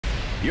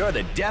You're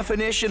the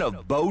definition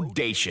of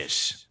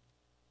bodacious.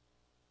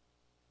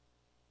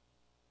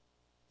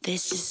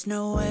 There's just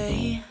no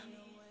way.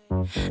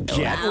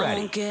 Get I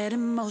ready. won't get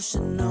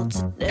emotional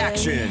today.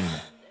 Action.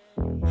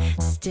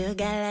 Still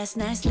got last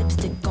night's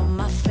lipstick on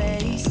my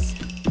face,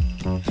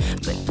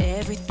 but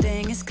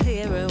everything is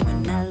clearer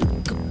when I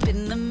look up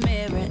in the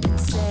mirror and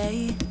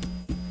say,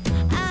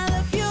 I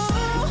love you.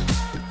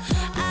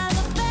 I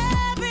love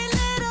every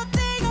little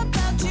thing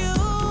about you,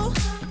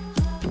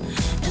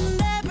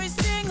 and every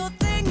single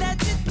thing that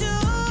you do.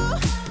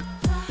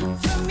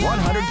 From your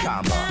 100 head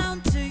combo.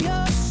 down to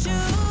your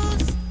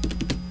shoes,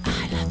 I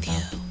love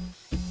you.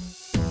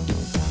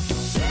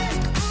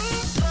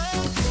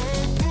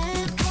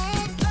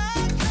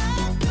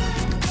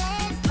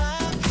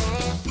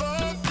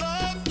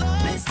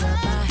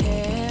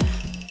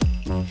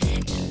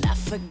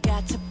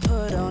 Forgot to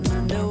put on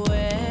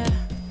underwear.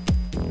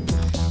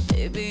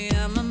 Baby,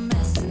 I'm a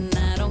mess and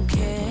I don't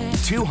care.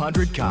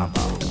 200 combo.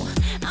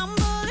 I'm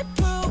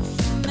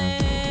bulletproof and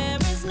there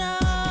is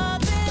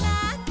nothing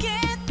I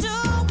can't do.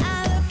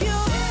 I love you.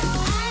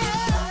 I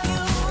love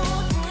you.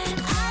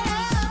 I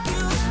love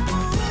you.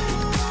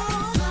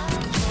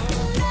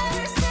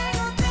 Every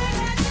single thing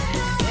that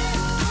you do.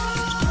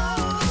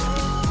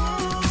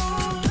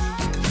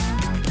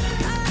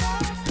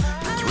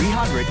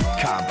 300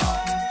 combo.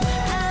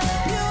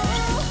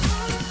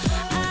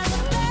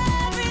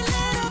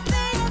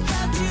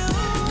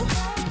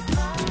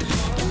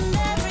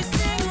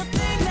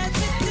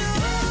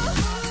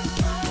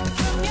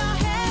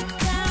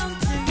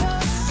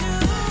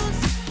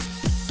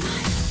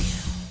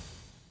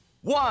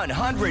 I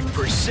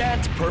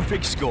 100%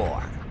 perfect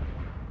score.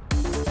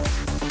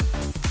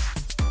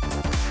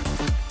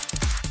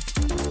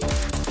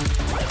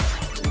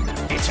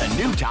 It's a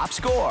new top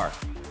score.